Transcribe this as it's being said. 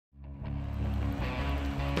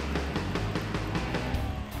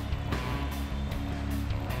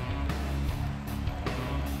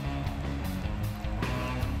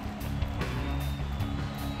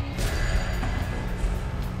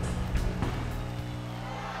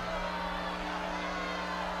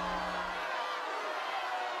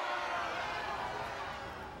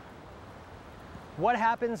What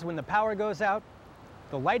happens when the power goes out?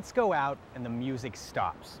 The lights go out and the music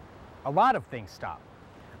stops. A lot of things stop.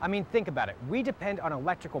 I mean, think about it. We depend on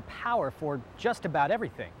electrical power for just about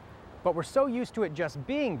everything, but we're so used to it just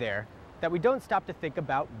being there that we don't stop to think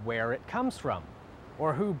about where it comes from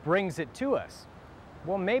or who brings it to us.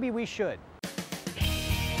 Well, maybe we should.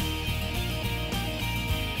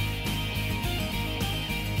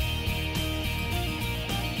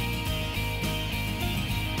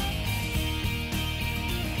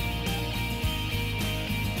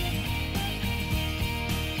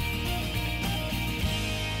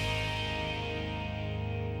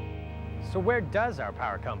 So where does our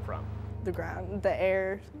power come from? The ground, the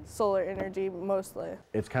air, solar energy mostly.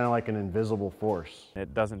 It's kind of like an invisible force.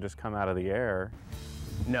 It doesn't just come out of the air.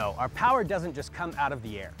 No, our power doesn't just come out of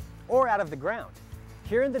the air or out of the ground.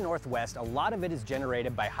 Here in the Northwest, a lot of it is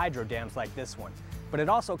generated by hydro dams like this one, but it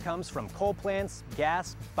also comes from coal plants,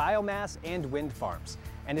 gas, biomass, and wind farms.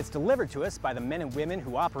 And it's delivered to us by the men and women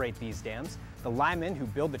who operate these dams, the linemen who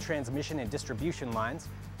build the transmission and distribution lines,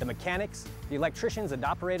 the mechanics, the electricians and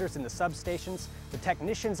operators in the substations, the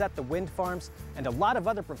technicians at the wind farms, and a lot of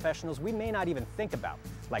other professionals we may not even think about,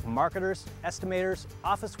 like marketers, estimators,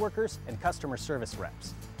 office workers, and customer service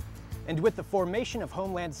reps. And with the formation of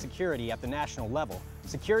Homeland Security at the national level,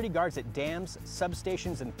 security guards at dams,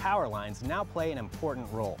 substations, and power lines now play an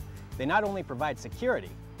important role. They not only provide security,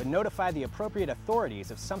 but notify the appropriate authorities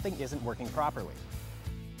if something isn't working properly.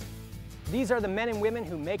 These are the men and women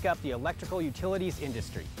who make up the electrical utilities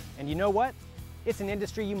industry. And you know what? It's an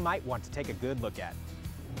industry you might want to take a good look at.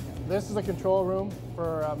 This is the control room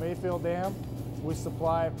for Mayfield Dam. We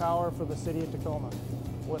supply power for the city of Tacoma.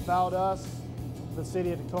 Without us, the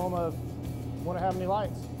city of Tacoma wouldn't have any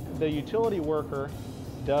lights. The utility worker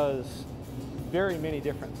does very many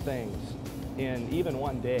different things in even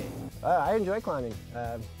one day. I enjoy climbing.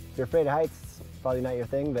 If you're afraid of heights, it's probably not your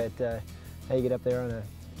thing, but how you get up there on a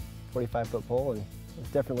 45-foot pole, and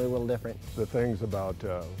it's definitely a little different. The things about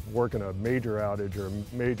working a major outage or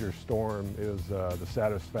a major storm is the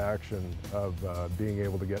satisfaction of being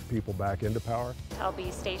able to get people back into power. I'll be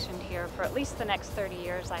stationed here for at least the next 30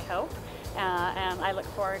 years, I hope, and I look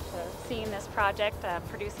forward to seeing this project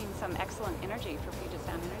producing some excellent energy for Puget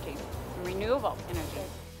Sound Energy, renewable energy.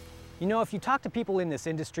 You know, if you talk to people in this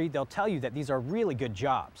industry, they'll tell you that these are really good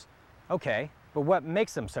jobs. Okay, but what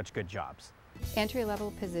makes them such good jobs?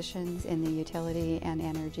 Entry-level positions in the utility and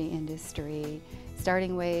energy industry.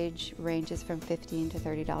 Starting wage ranges from $15 to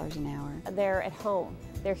 $30 an hour. They're at home,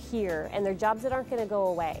 they're here, and they're jobs that aren't going to go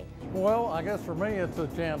away. Well, I guess for me it's a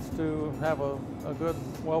chance to have a good,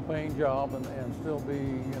 well-paying job and still be,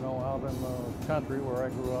 out in the country where I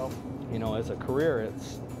grew up. You know, as a career,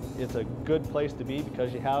 it's a good place to be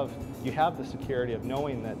because you have the security of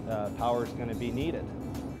knowing that power is going to be needed.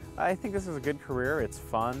 I think this is a good career. It's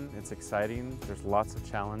fun, it's exciting, there's lots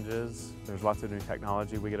of challenges, there's lots of new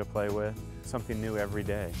technology we get to play with, something new every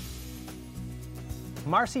day.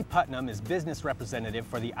 Marcy Putnam is business representative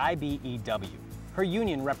for the IBEW. Her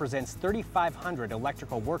union represents 3,500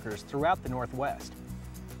 electrical workers throughout the Northwest.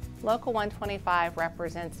 Local 125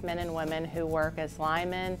 represents men and women who work as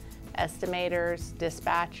linemen, estimators,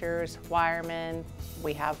 dispatchers, wiremen.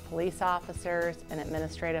 We have police officers and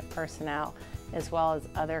administrative personnel, as well as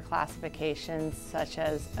other classifications such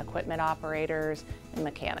as equipment operators and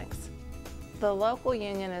mechanics. The local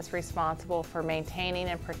union is responsible for maintaining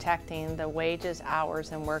and protecting the wages,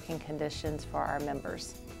 hours, and working conditions for our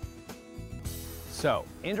members. So,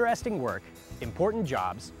 interesting work, important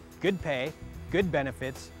jobs, good pay, good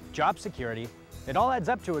benefits, job security, it all adds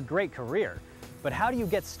up to a great career. But how do you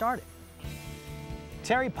get started?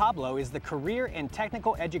 Terry Pablo is the Career and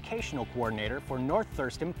Technical Educational Coordinator for North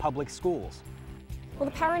Thurston Public Schools. Well,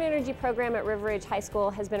 the Power and Energy program at River Ridge High School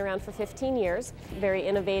has been around for 15 years, very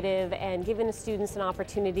innovative and giving the students an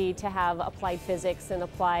opportunity to have applied physics and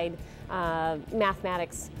applied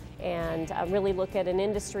mathematics and really look at an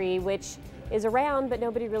industry which is around but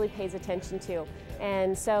nobody really pays attention to.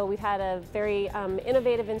 And so we've had a very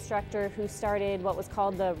innovative instructor who started what was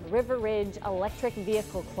called the River Ridge Electric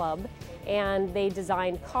Vehicle Club, and they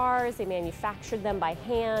designed cars, they manufactured them by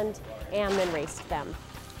hand, and then raced them.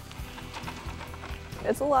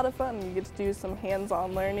 It's a lot of fun. You get to do some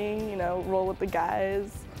hands-on learning, roll with the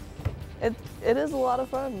guys. It is a lot of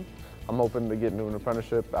fun. I'm hoping to get into an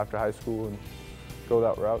apprenticeship after high school and go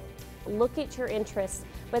that route. Look at your interests,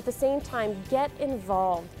 but at the same time, get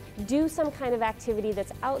involved. Do some kind of activity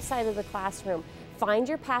that's outside of the classroom. Find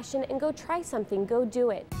your passion and go try something, go do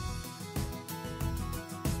it.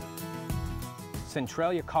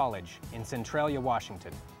 Centralia College in Centralia,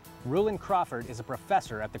 Washington. Rulon Crawford is a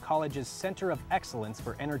professor at the college's Center of Excellence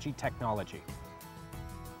for Energy Technology.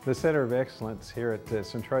 The Center of Excellence here at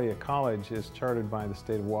Centralia College is chartered by the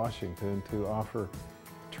state of Washington to offer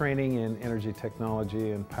training in energy technology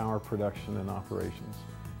and power production and operations.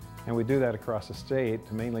 And we do that across the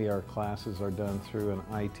state. Mainly our classes are done through an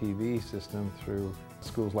ITV system through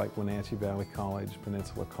schools like Wenatchee Valley College,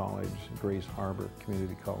 Peninsula College, Grays Harbor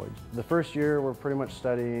Community College. The first year we're pretty much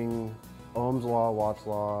studying Ohm's law, Watt's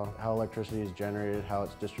law, how electricity is generated, how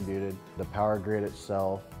it's distributed, the power grid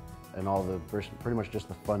itself, and all the pretty much just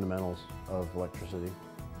the fundamentals of electricity.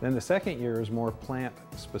 Then the second year is more plant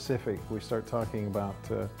specific. We start talking about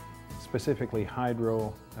specifically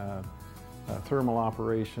hydro, thermal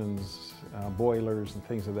operations, boilers and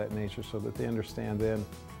things of that nature, so that they understand then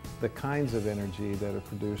the kinds of energy that are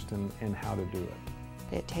produced and how to do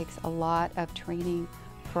it. It takes a lot of training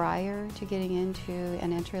prior to getting into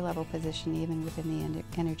an entry-level position even within the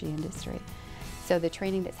energy industry. So the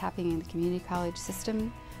training that's happening in the community college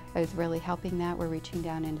system is really helping that. We're reaching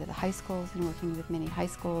down into the high schools and working with many high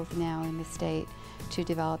schools now in the state to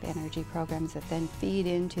develop energy programs that then feed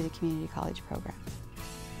into the community college programs.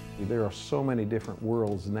 There are so many different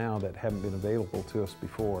worlds now that haven't been available to us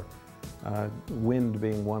before. Wind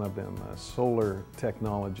being one of them, solar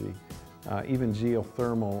technology, even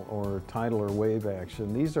geothermal or tidal or wave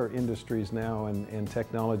action. These are industries now and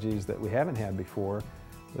technologies that we haven't had before.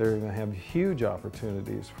 They're going to have huge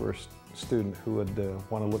opportunities for a student who would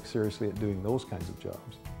want to look seriously at doing those kinds of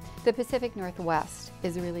jobs. The Pacific Northwest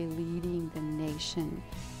is really leading the nation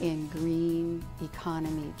in green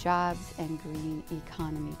economy jobs and green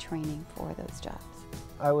economy training for those jobs.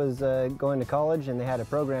 I was going to college and they had a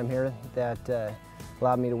program here that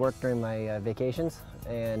allowed me to work during my vacations,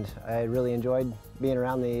 and I really enjoyed being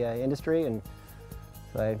around the industry, and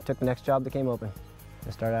so I took the next job that came open.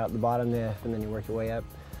 You start out at the bottom and then you work your way up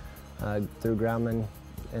through groundman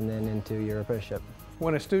and then into your apprenticeship.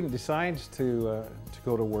 When a student decides to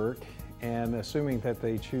go to work, and assuming that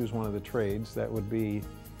they choose one of the trades, that would be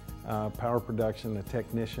power production, a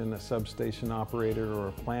technician, a substation operator, or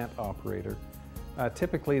a plant operator.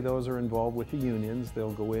 Typically those are involved with the unions.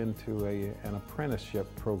 They'll go into an apprenticeship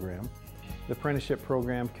program. The apprenticeship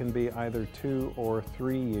program can be either 2 or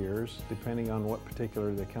 3 years, depending on what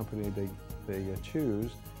particular the company they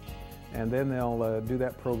choose. And then they'll do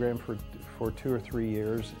that program for 2 or 3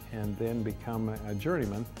 years and then become a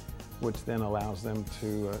journeyman, which then allows them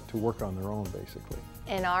to work on their own, basically.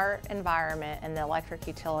 In our environment, in the electric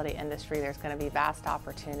utility industry, there's going to be vast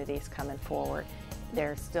opportunities coming forward.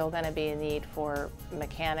 There's still going to be a need for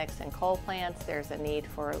mechanics in coal plants. There's a need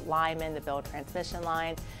for linemen to build transmission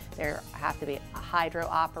lines. There have to be hydro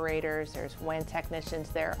operators. There's wind technicians.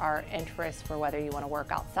 There are interests for whether you want to work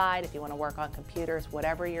outside, if you want to work on computers,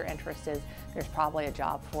 whatever your interest is, there's probably a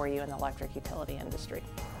job for you in the electric utility industry.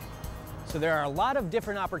 So there are a lot of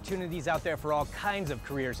different opportunities out there for all kinds of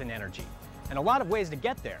careers in energy, and a lot of ways to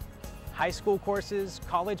get there. High school courses,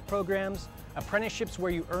 college programs, apprenticeships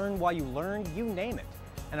where you earn while you learn, you name it.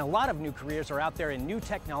 And a lot of new careers are out there in new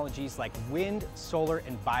technologies like wind, solar,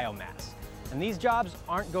 and biomass. And these jobs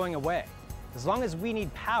aren't going away. As long as we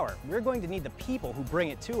need power, we're going to need the people who bring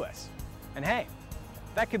it to us. And hey,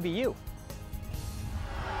 that could be you.